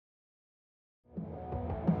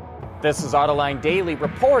This is Autoline Daily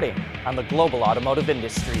reporting on the global automotive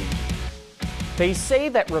industry. They say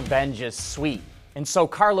that revenge is sweet, and so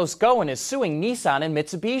Carlos Ghosn is suing Nissan and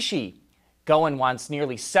Mitsubishi. Ghosn wants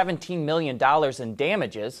nearly $17 million in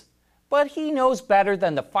damages, but he knows better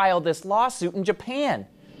than to file this lawsuit in Japan.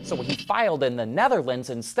 So he filed in the Netherlands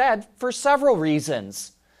instead for several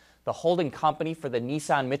reasons. The holding company for the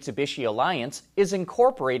Nissan-Mitsubishi alliance is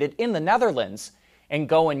incorporated in the Netherlands, and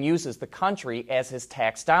Ghosn uses the country as his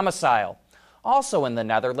tax domicile. Also in the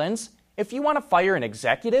Netherlands, if you want to fire an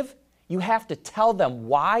executive, you have to tell them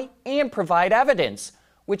why and provide evidence,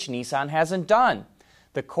 which Nissan hasn't done.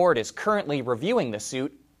 The court is currently reviewing the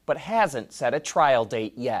suit, but hasn't set a trial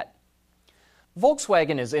date yet.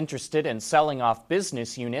 Volkswagen is interested in selling off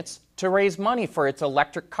business units to raise money for its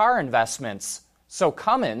electric car investments. So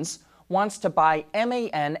Cummins wants to buy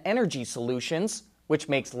MAN Energy Solutions, which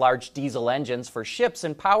makes large diesel engines for ships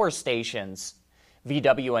and power stations.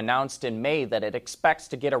 VW announced in May that it expects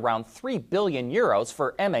to get around 3 billion euros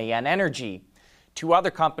for MAN Energy. Two other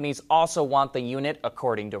companies also want the unit,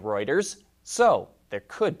 according to Reuters, so there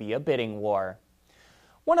could be a bidding war.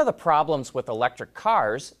 One of the problems with electric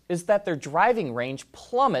cars is that their driving range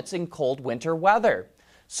plummets in cold winter weather.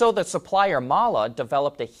 So the supplier Mala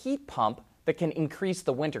developed a heat pump that can increase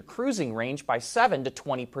the winter cruising range by 7 to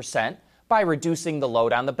 20% by reducing the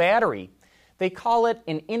load on the battery. They call it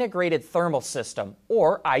an integrated thermal system,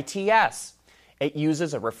 or ITS. It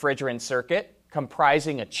uses a refrigerant circuit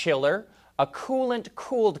comprising a chiller, a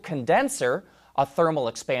coolant-cooled condenser, a thermal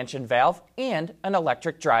expansion valve, and an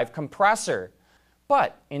electric drive compressor.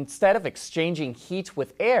 But instead of exchanging heat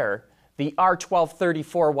with air, the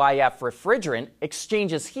R1234YF refrigerant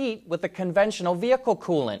exchanges heat with a conventional vehicle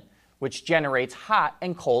coolant, which generates hot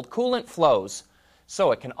and cold coolant flows.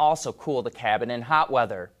 So it can also cool the cabin in hot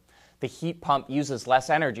weather. The heat pump uses less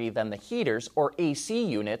energy than the heaters or AC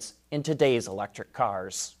units in today's electric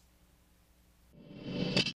cars.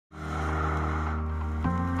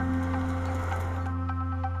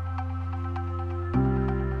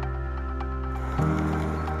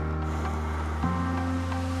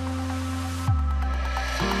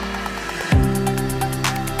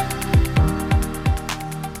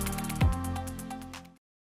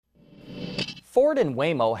 Ford and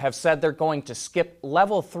Waymo have said they're going to skip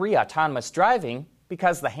Level 3 autonomous driving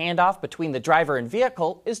because the handoff between the driver and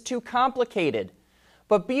vehicle is too complicated.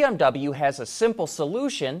 But BMW has a simple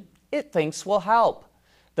solution it thinks will help.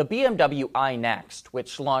 The BMW iNext,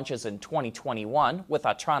 which launches in 2021 with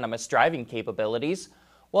autonomous driving capabilities,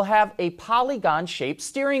 will have a polygon-shaped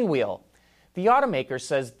steering wheel. The automaker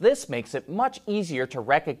says this makes it much easier to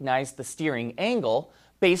recognize the steering angle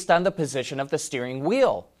based on the position of the steering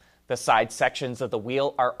wheel. The side sections of the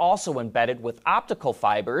wheel are also embedded with optical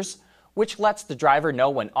fibers, which lets the driver know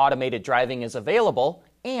when automated driving is available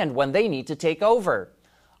and when they need to take over.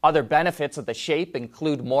 Other benefits of the shape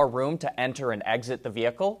include more room to enter and exit the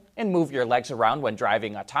vehicle and move your legs around when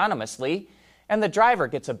driving autonomously, and the driver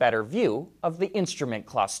gets a better view of the instrument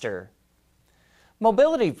cluster.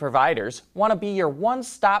 Mobility providers want to be your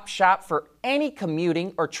one-stop shop for any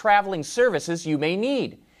commuting or traveling services you may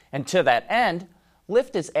need, and to that end,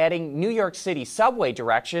 Lyft is adding New York City subway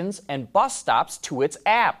directions and bus stops to its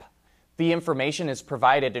app. The information is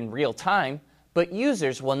provided in real time, but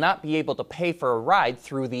users will not be able to pay for a ride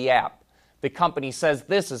through the app. The company says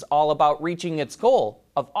this is all about reaching its goal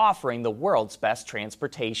of offering the world's best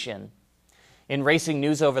transportation. In racing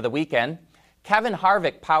news over the weekend, Kevin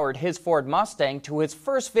Harvick powered his Ford Mustang to his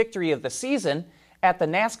first victory of the season at the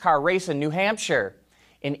NASCAR race in New Hampshire.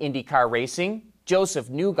 In IndyCar racing, Joseph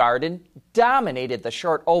Newgarden dominated the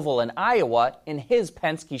short oval in Iowa in his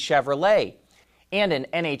Penske Chevrolet. And in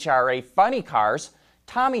NHRA funny cars,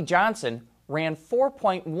 Tommy Johnson ran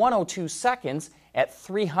 4.102 seconds at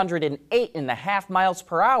 308.5 miles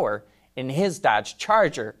per hour in his Dodge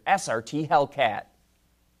Charger SRT Hellcat.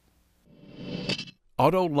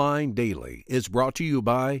 Autoline Daily is brought to you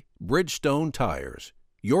by Bridgestone Tires.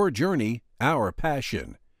 Your journey, our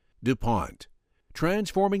passion. DuPont.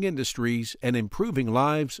 Transforming industries and improving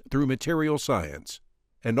lives through material science.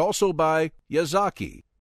 And also by Yazaki.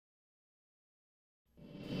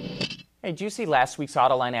 Hey, did you see last week's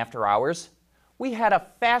Autoline After Hours? We had a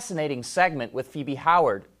fascinating segment with Phoebe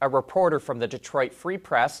Howard, a reporter from the Detroit Free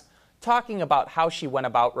Press, talking about how she went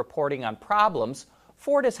about reporting on problems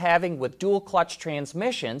Ford is having with dual-clutch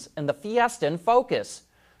transmissions in the Fiesta and Focus.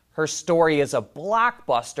 Her story is a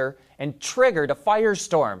blockbuster and triggered a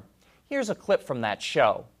firestorm. Here's a clip from that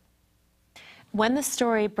show. When the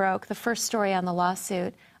story broke, the first story on the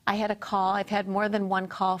lawsuit, I had a call. I've had more than one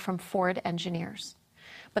call from Ford engineers.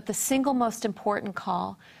 But the single most important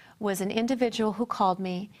call was an individual who called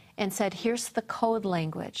me and said, here's the code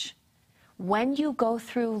language. When you go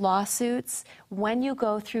through lawsuits, when you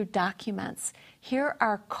go through documents, here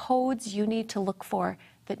are codes you need to look for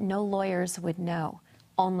that no lawyers would know.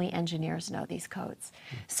 Only engineers know these codes.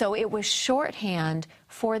 So it was shorthand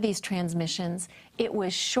for these transmissions. It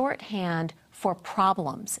was shorthand for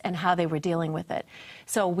problems and how they were dealing with it.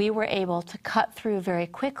 So we were able to cut through very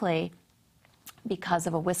quickly because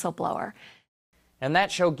of a whistleblower. And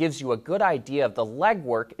that show gives you a good idea of the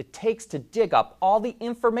legwork it takes to dig up all the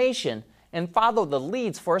information and follow the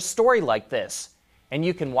leads for a story like this. And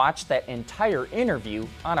you can watch that entire interview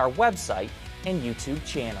on our website and YouTube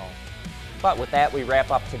channel. But with that, we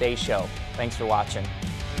wrap up today's show. Thanks for watching.